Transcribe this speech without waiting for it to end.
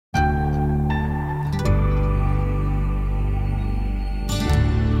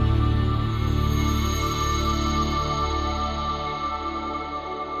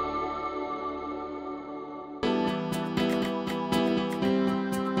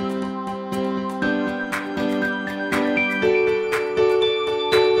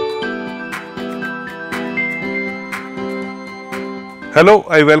Hello,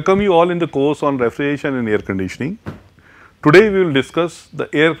 I welcome you all in the course on refrigeration and air conditioning. Today we will discuss the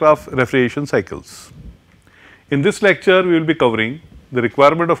aircraft refrigeration cycles. In this lecture we will be covering the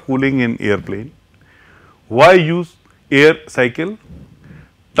requirement of cooling in airplane, why use air cycle,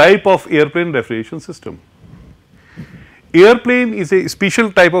 type of airplane refrigeration system. Airplane is a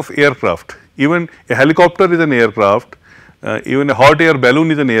special type of aircraft. Even a helicopter is an aircraft, even a hot air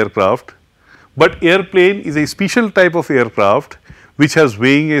balloon is an aircraft, but airplane is a special type of aircraft which has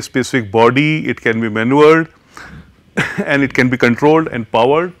weighing a specific body, it can be maneuvered and it can be controlled and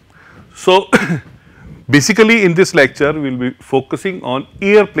powered. So, basically in this lecture we will be focusing on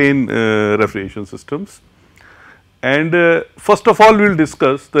airplane refrigeration systems, and first of all we will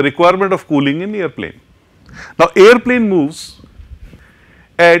discuss the requirement of cooling in airplane. Now, airplane moves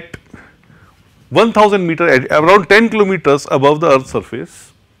at 1000 meter at around 10 kilometers above the earth's surface,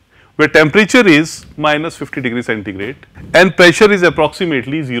 where temperature is minus 50 degrees centigrade and pressure is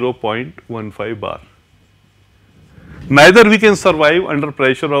approximately 0.15 bar. Neither we can survive under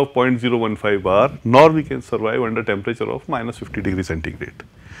pressure of 0.015 bar, nor we can survive under temperature of minus 50 degrees centigrade,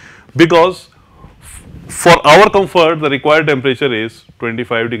 because for our comfort the required temperature is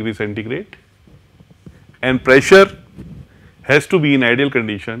 25 degrees centigrade and pressure has to be in ideal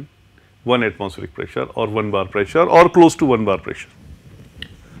condition 1 atmospheric pressure or 1 bar pressure or close to 1 bar pressure.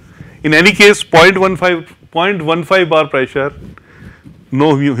 In any case 0.15 bar pressure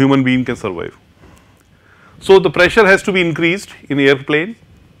no human being can survive. So, the pressure has to be increased in airplane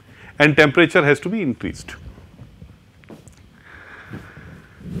and temperature has to be increased.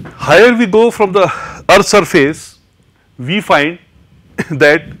 Higher we go from the earth surface, we find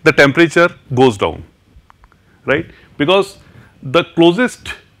that the temperature goes down, right, because the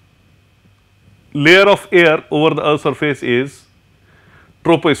closest layer of air over the earth surface is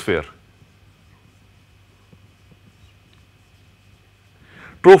troposphere.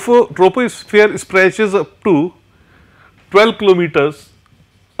 Troposphere stretches up to 12 kilometers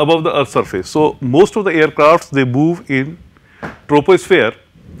above the earth surface. So, most of the aircrafts they move in troposphere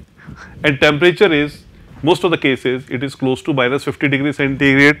and temperature is, most of the cases it is close to minus 50 degrees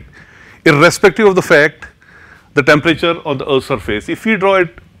centigrade, irrespective of the fact the temperature on the earth surface. If we draw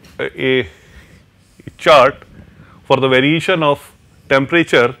a chart for the variation of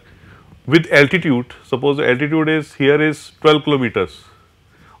temperature with altitude, suppose the altitude is here is 12 kilometers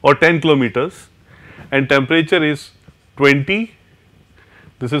or 10 kilometers and temperature is 20,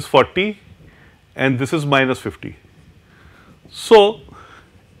 this is 40 and this is minus 50. So,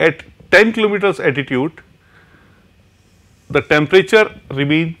 at 10 kilometers altitude the temperature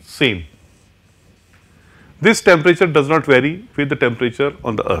remains same. This temperature does not vary with the temperature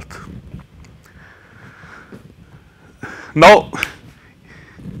on the earth. Now,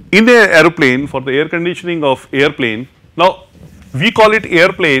 in an aeroplane, for the air conditioning of airplane, now we call it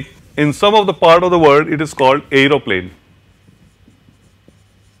airplane, in some of the part of the world it is called aeroplane.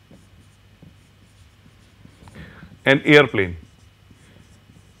 An airplane.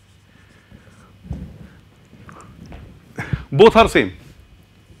 Both are same.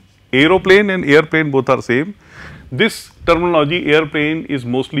 Aeroplane and airplane both are same. This terminology airplane is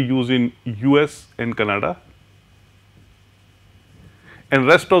mostly used in US and Canada, and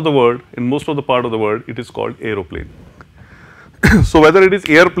rest of the world, in most of the part of the world it is called aeroplane. So, whether it is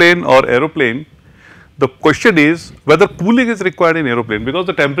airplane or aeroplane, the question is whether cooling is required in aeroplane, because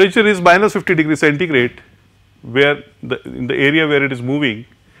the temperature is minus 50 degrees centigrade where in the area where it is moving.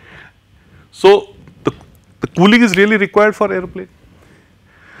 So, the cooling is really required for aeroplane.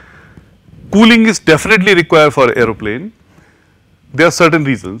 Cooling is definitely required for aeroplane. There are certain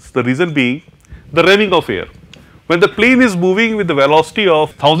reasons, the reason being the running of air. When the plane is moving with the velocity of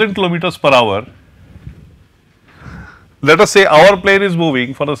 1000 kilometers per hour, let us say our plane is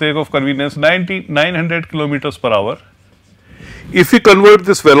moving for the sake of convenience 900 kilometers per hour. If we convert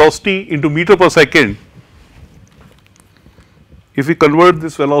this velocity into meter per second,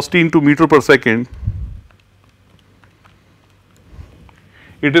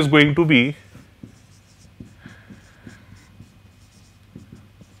 it is going to be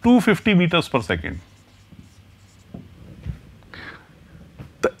 250 meters per second.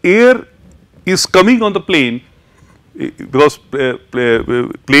 The air is coming on the plane because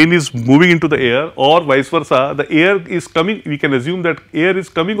plane is moving into the air, or vice versa, the air is coming, we can assume that air is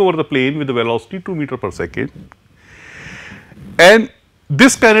coming over the plane with the velocity 2 meter per second, and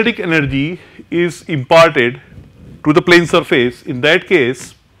this kinetic energy is imparted to the plane surface. In that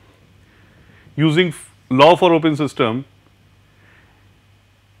case, using law for open system,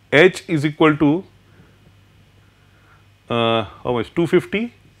 H is equal to how much,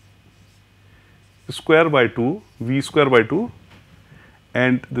 250 square by 2, V square by 2,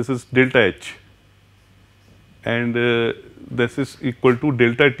 and this is delta H, and this is equal to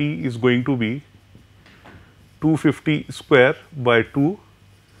delta T is going to be 250 square by 2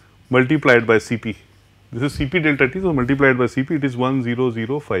 multiplied by Cp. This is Cp delta T, so multiplied by Cp it is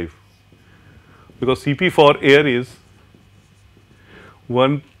 1005, because Cp for air is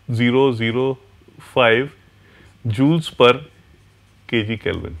 1005 joules per kg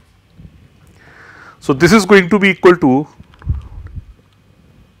Kelvin. So, this is going to be equal to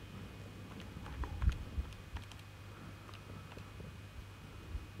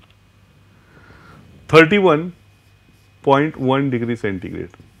 31.1 degree centigrade.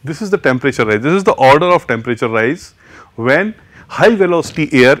 This is the temperature rise. This is the order of temperature rise when high velocity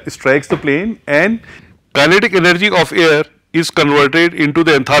air strikes the plane and kinetic energy of air is converted into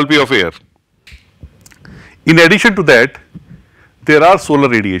the enthalpy of air. In addition to that, there are solar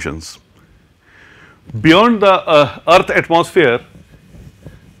radiations. Beyond the Earth atmosphere,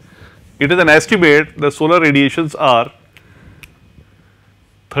 it is an estimate the solar radiations are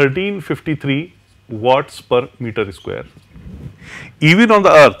 1353 watts per meter square. Even on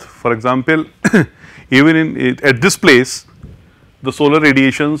the Earth, for example, even at this place, the solar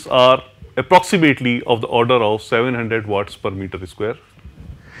radiations are approximately of the order of 700 watts per meter square,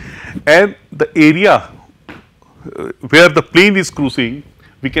 and the area where the plane is cruising,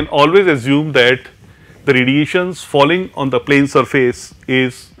 we can always assume that the radiations falling on the plane surface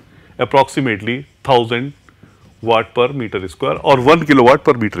is approximately 1000 watt per meter square or 1 kilowatt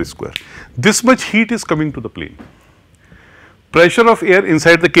per meter square. This much heat is coming to the plane. Pressure of air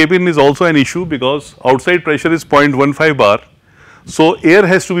inside the cabin is also an issue, because outside pressure is 0.15 bar. So, air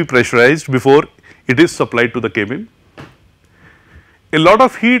has to be pressurized before it is supplied to the cabin. A lot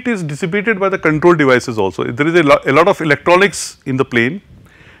of heat is dissipated by the control devices also. There is a lot of electronics in the plane,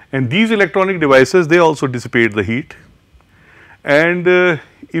 and these electronic devices, they also dissipate the heat. And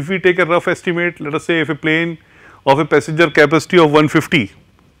if we take a rough estimate, let us say if a plane of a passenger capacity of 150,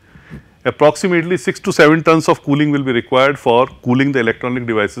 approximately 6 to 7 tons of cooling will be required for cooling the electronic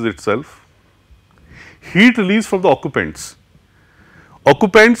devices itself. Heat release from the occupants.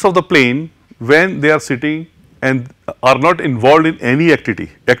 Occupants of the plane, when they are sitting and are not involved in any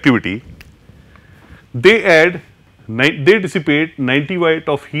activity, they dissipate 90 watt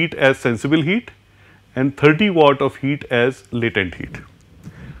of heat as sensible heat and 30 watt of heat as latent heat.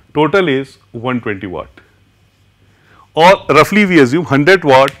 Total is 120 watt, or roughly we assume 100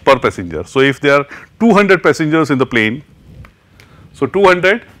 watt per passenger. So, if there are 200 passengers in the plane, so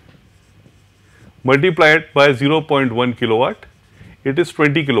 200 multiplied by 0.1 kilowatt, it is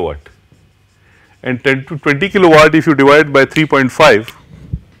 20 kilowatt, and 10 to 20 kilowatt if you divide by 3.5,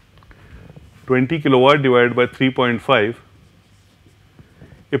 20 kilowatt divided by 3.5,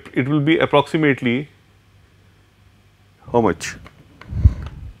 it will be approximately how much?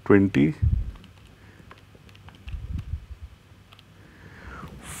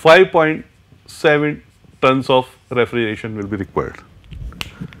 5.7 tons of refrigeration will be required.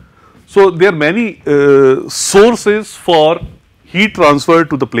 So, there are many sources for heat transfer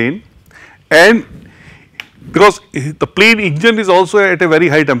to the plane, and because the plane engine is also at a very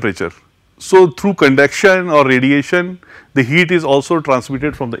high temperature. So, through conduction or radiation, the heat is also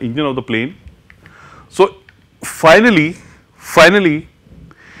transmitted from the engine of the plane. So, finally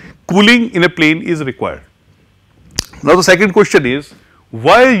cooling in a plane is required. Now, the second question is,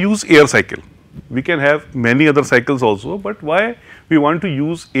 why use air cycle? We can have many other cycles also, but why we want to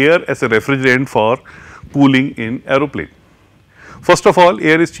use air as a refrigerant for cooling in aeroplane? First of all,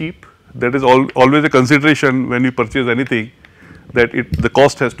 air is cheap. That is always a consideration when you purchase anything, that the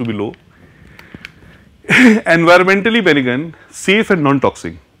cost has to be low. Environmentally benign, safe and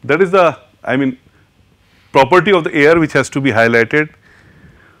non-toxic. That is the, property of the air which has to be highlighted,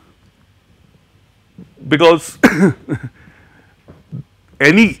 because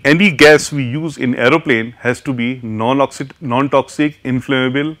any gas we use in aeroplane has to be non-toxic,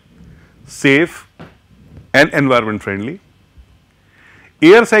 inflammable, safe and environment friendly.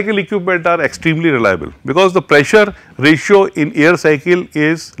 Air cycle equipment are extremely reliable, because the pressure ratio in air cycle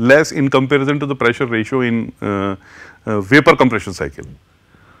is less in comparison to the pressure ratio in vapor compression cycle.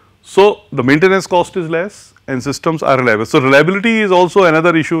 So, the maintenance cost is less and systems are reliable. So, reliability is also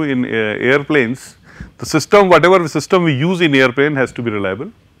another issue in airplanes. The system, whatever system we use in airplane, has to be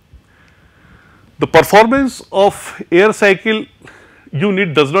reliable. The performance of air cycle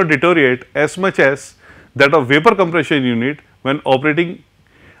unit does not deteriorate as much as that of vapor compression unit when operating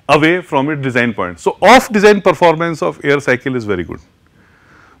away from its design point. So, off design performance of air cycle is very good,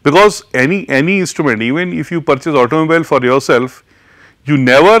 because any instrument, even if you purchase automobile for yourself, you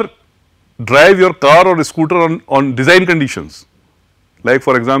never drive your car or scooter on design conditions. Like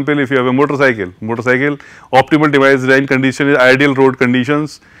for example, if you have a motorcycle, optimal design condition is ideal road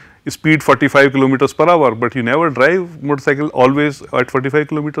conditions, speed 45 kilometers per hour, but you never drive motorcycle always at 45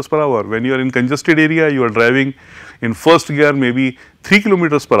 kilometers per hour. When you are in congested area, you are driving in first gear maybe 3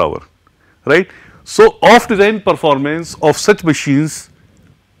 kilometers per hour, right. So, off design performance of such machines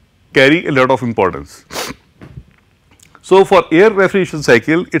carry a lot of importance. So, for air refrigeration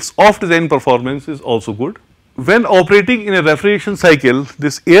cycle, its off design performance is also good. When operating in a refrigeration cycle,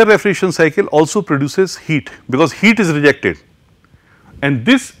 this air refrigeration cycle also produces heat, because heat is rejected, and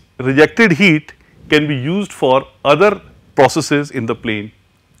this rejected heat can be used for other processes in the plane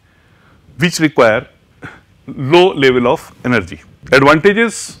which require low level of energy.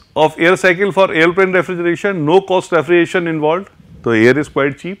 Advantages of air cycle for airplane refrigeration: no cost refrigeration involved, the air is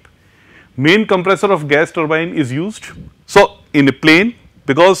quite cheap. Main compressor of gas turbine is used. So, in a plane,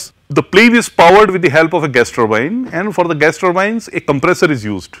 because the plane is powered with the help of a gas turbine, and for the gas turbines a compressor is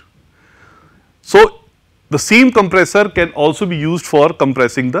used. So, the same compressor can also be used for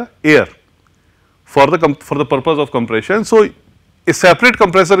compressing the air for the purpose of compression. So, a separate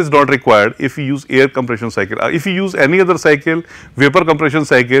compressor is not required if you use air compression cycle. If you use any other cycle, vapor compression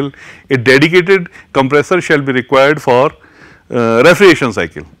cycle, a dedicated compressor shall be required for refrigeration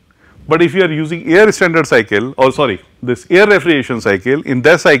cycle. But if you are using air standard cycle, or sorry, this air refrigeration cycle, in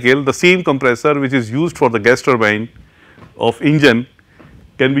that cycle the same compressor which is used for the gas turbine of engine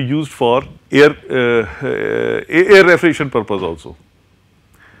can be used for air refrigeration purpose also.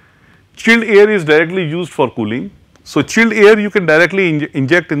 Chilled air is directly used for cooling. So, chilled air you can directly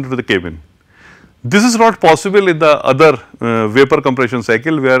inject into the cabin. This is not possible in the other vapor compression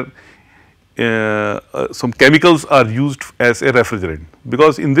cycle, where some chemicals are used as a refrigerant,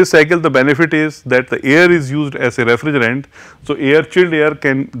 because in this cycle the benefit is that the air is used as a refrigerant. So, chilled air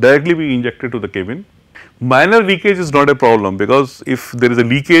can directly be injected to the cabin. Minor leakage is not a problem, because if there is a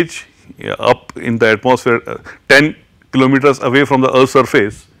leakage up in the atmosphere 10 kilometers away from the earth's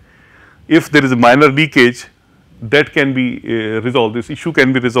surface, if there is a minor leakage, that can be resolved. This issue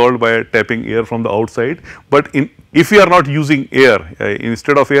can be resolved by tapping air from the outside. But if we are not using air,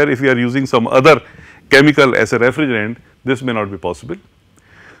 instead of air, if we are using some other chemical as a refrigerant, this may not be possible.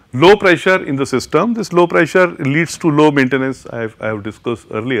 Low pressure in the system, this low pressure leads to low maintenance, I have discussed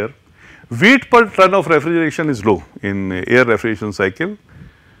earlier. Weight per ton of refrigeration is low in air refrigeration cycle.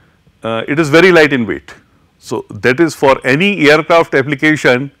 It is very light in weight. So, that is for any aircraft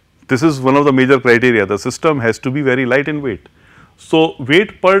application, this is one of the major criteria. The system has to be very light in weight. So,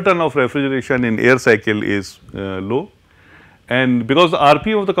 weight per ton of refrigeration in air cycle is low, and because the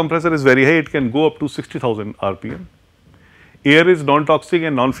RPM of the compressor is very high, it can go up to 60,000 RPM. Air is non-toxic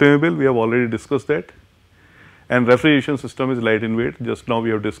and non-flammable, we have already discussed that, and refrigeration system is light in weight, just now we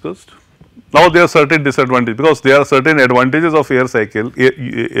have discussed. Now, there are certain disadvantages, because there are certain advantages of air cycle,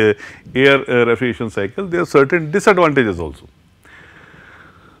 air refrigeration cycle, there are certain disadvantages also.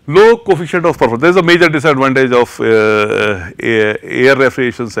 Low coefficient of performance, there is a major disadvantage of air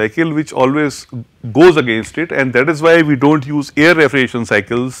refrigeration cycle which always goes against it, and that is why we do not use air refrigeration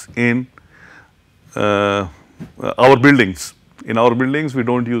cycles in our buildings. In our buildings we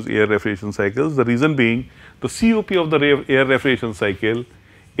do not use air refrigeration cycles. The reason being, the COP of the air refrigeration cycle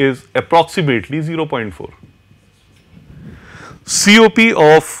is approximately 0.4. COP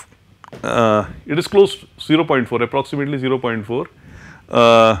of it is close to 0.4, approximately 0.4.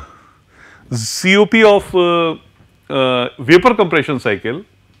 COP of vapor compression cycle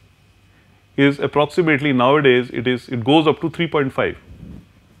is approximately, nowadays it goes up to 3.5.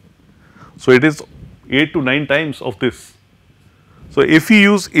 So, it is 8 to 9 times of this. So, if we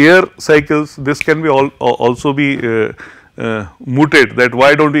use air cycles, this can be also be mooted, that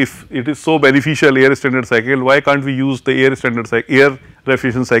why do not we, if it is so beneficial air standard cycle, why can't we use the air standard air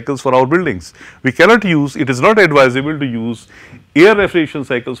refrigeration cycles for our buildings? We cannot use, it is not advisable to use air refrigeration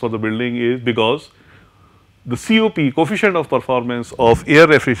cycles for the building, is because the COP, coefficient of performance of air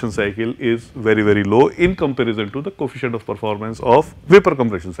refrigeration cycle, is very, very low in comparison to the coefficient of performance of vapor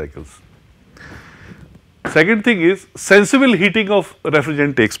compression cycles. Second thing is, sensible heating of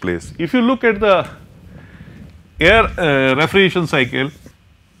refrigerant takes place. If you look at the air refrigeration cycle,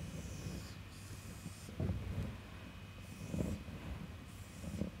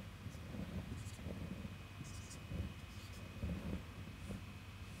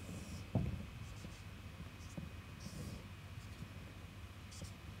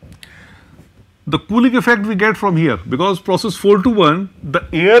 the cooling effect we get from here, because process 4-1, the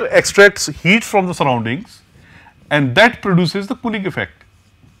air extracts heat from the surroundings and that produces the cooling effect.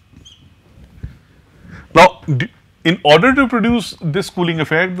 Now, in order to produce this cooling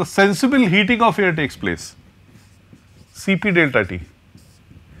effect, the sensible heating of air takes place, Cp delta T.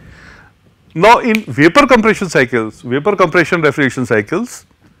 Now in vapor compression cycles, vapor compression refrigeration cycles,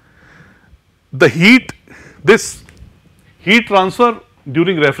 the this heat transfer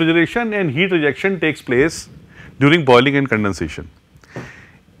during refrigeration and heat rejection takes place during boiling and condensation.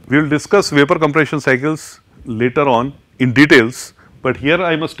 We will discuss vapor compression cycles later on in details, but here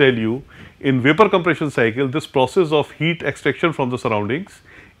I must tell you, in vapor compression cycle, this process of heat extraction from the surroundings,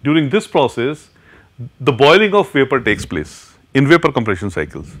 during this process the boiling of vapor takes place in vapor compression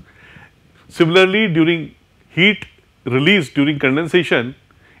cycles. Similarly, during heat release during condensation,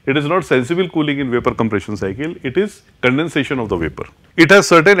 it is not sensible cooling in vapor compression cycle, it is condensation of the vapor. It has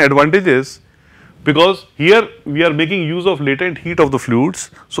certain advantages because here we are making use of latent heat of the fluids.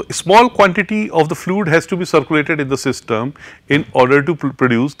 So, a small quantity of the fluid has to be circulated in the system in order to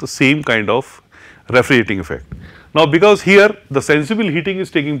produce the same kind of refrigerating effect. Now, because here the sensible heating is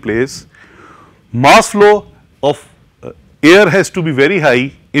taking place, mass flow of air has to be very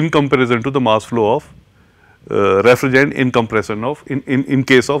high in comparison to the mass flow of refrigerant in compression of in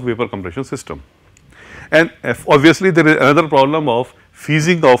case of vapor compression system. And obviously there is another problem of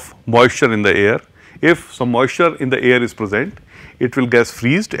freezing of moisture in the air. If some moisture in the air is present, it will get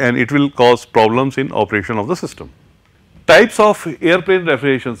freezed and it will cause problems in operation of the system. Types of airplane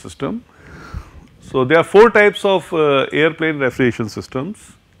refrigeration system. So there are 4 types of airplane refrigeration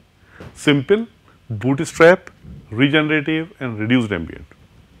systems: simple, bootstrap, regenerative and reduced ambient.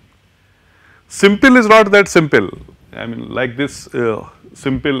 Simple is not that simple, I mean like this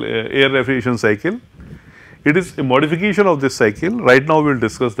simple air refrigeration cycle. It is a modification of this cycle. Right now we will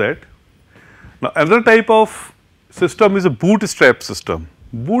discuss that. Now another type of system is a bootstrap system.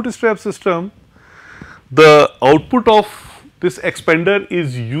 Bootstrap system, the output of this expander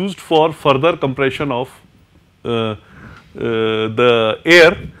is used for further compression of the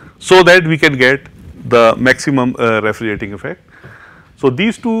air so that we can get the maximum refrigerating effect. So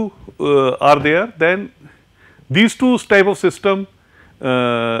these two are there. Then these two type of system,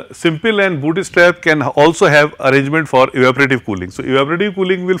 simple and bootstrap, can also have arrangement for evaporative cooling. So evaporative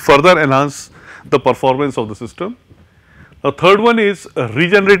cooling will further enhance the performance of the system. The third one is a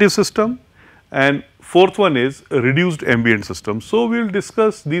regenerative system and fourth one is a reduced ambient system. So we will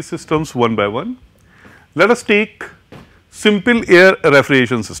discuss these systems one by one. Let us take simple air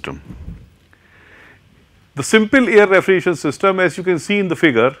refrigeration system. The simple air refrigeration system, as you can see in the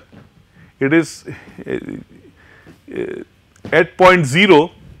figure, it is at point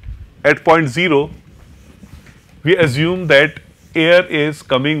 0, we assume that air is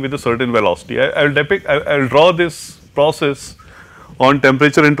coming with a certain velocity. I will draw this process on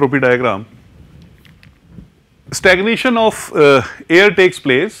temperature entropy diagram. Stagnation of air takes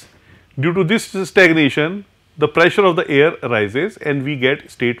place. Due to this stagnation, the pressure of the air rises and we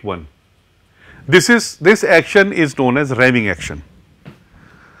get state 1. This action is known as ramming action.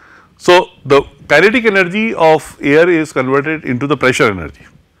 So the kinetic energy of air is converted into the pressure energy,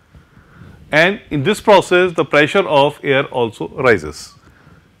 and in this process the pressure of air also rises.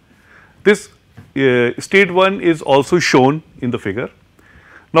 This state 1 is also shown in the figure.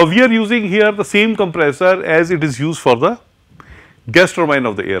 Now we are using here the same compressor as it is used for the gas turbine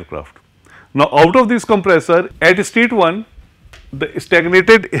of the aircraft. Now out of this compressor, at state 1 the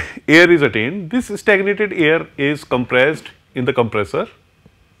stagnated air is attained. This stagnated air is compressed in the compressor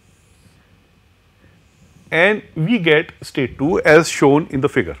and we get state 2 as shown in the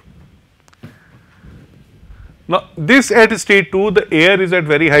figure. Now this at state 2, the air is at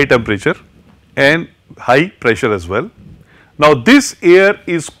very high temperature and high pressure as well. Now this air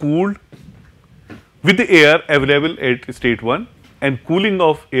is cooled with the air available at state 1 and cooling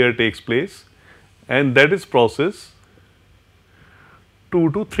of air takes place, and that is process 2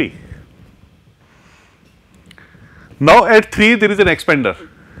 to 3. Now at 3 there is an expander.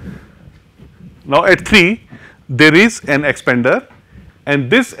 Now at 3 there is an expander and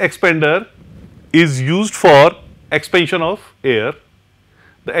this expander is used for expansion of air.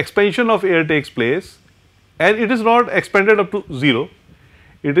 The expansion of air takes place and it is not expanded up to 0,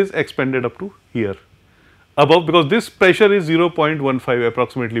 it is expanded up to here above, because this pressure is 0.15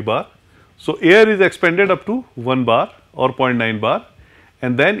 approximately bar. So air is expanded up to 1 bar or 0.9 bar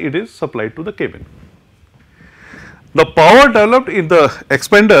and then it is supplied to the cabin. The power developed in the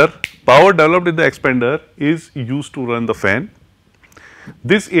expander is used to run the fan.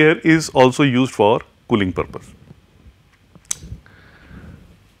 This air is also used for cooling purpose.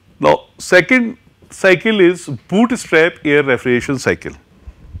 Now second cycle is bootstrap air refrigeration cycle.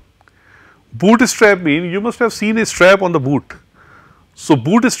 Bootstrap means, you must have seen a strap on the boot. So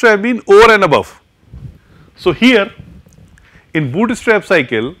bootstrap means over and above. So here in bootstrap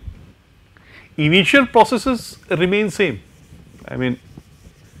cycle, initial processes remain same. I mean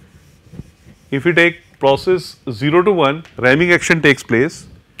if we take process 0 to 1, ramming action takes place.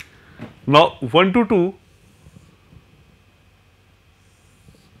 Now 1 to 2,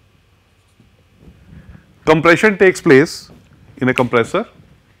 compression takes place in a compressor,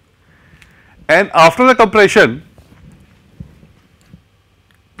 and after the compression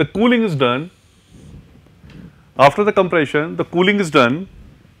the cooling is done. After the compression the cooling is done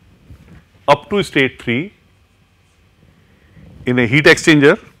up to state 3 in a heat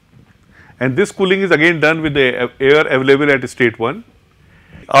exchanger, and this cooling is again done with the air available at state 1.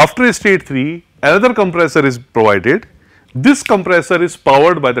 After state 3 another compressor is provided. This compressor is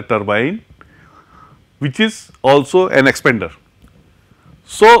powered by the turbine, which is also an expander.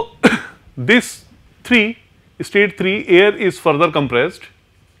 So, this state 3 air is further compressed,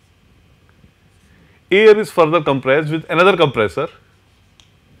 with another compressor,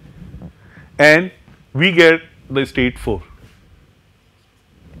 and we get the state 4.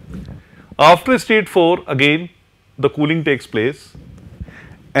 After state 4 again the cooling takes place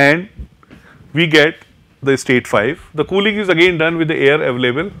and we get the state 5. The cooling is again done with the air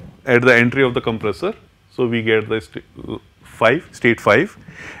available at the entry of the compressor. So, we get the state 5,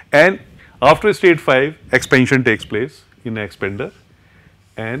 and after state 5 expansion takes place in an expander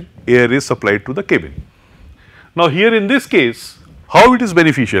and air is supplied to the cabin. Now, here in this case how it is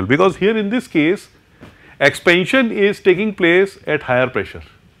beneficial, because here in this case expansion is taking place at higher pressure.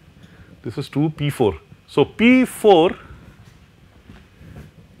 This is to P4. So, P4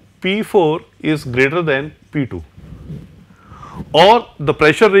 is greater than P2, or the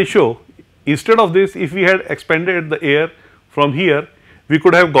pressure ratio, instead of this, if we had expanded the air from here, we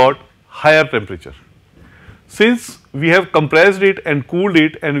could have got higher temperature. Since we have compressed it and cooled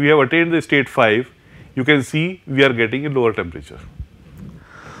it and we have attained the state 5, you can see we are getting a lower temperature.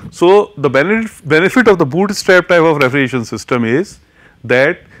 So, the benefit of the bootstrap type of refrigeration system is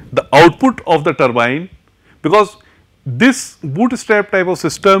that the output of the turbine, because this bootstrap type of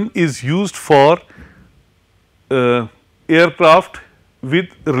system is used for aircraft with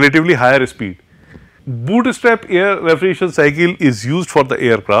relatively higher speed. Bootstrap air refrigeration cycle is used for the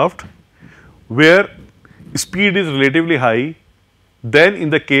aircraft where speed is relatively high than in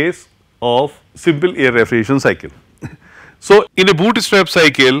the case of simple air refrigeration cycle. So, in a bootstrap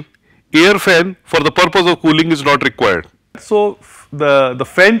cycle, air fan for the purpose of cooling is not required. So, the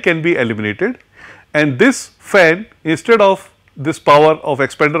fan can be eliminated, and this fan, instead of this power of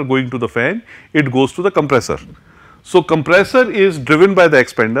expander going to the fan, it goes to the compressor. So, compressor is driven by the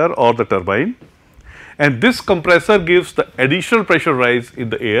expander or the turbine, and this compressor gives the additional pressure rise in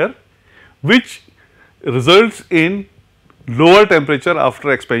the air, which results in lower temperature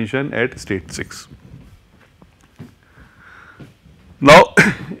after expansion at state 6. Now,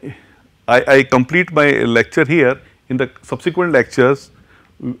 I complete my lecture here. In the subsequent lectures,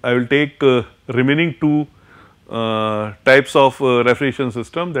 I will take remaining two types of refrigeration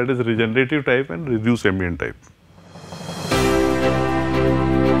system, that is regenerative type and reduced ambient type.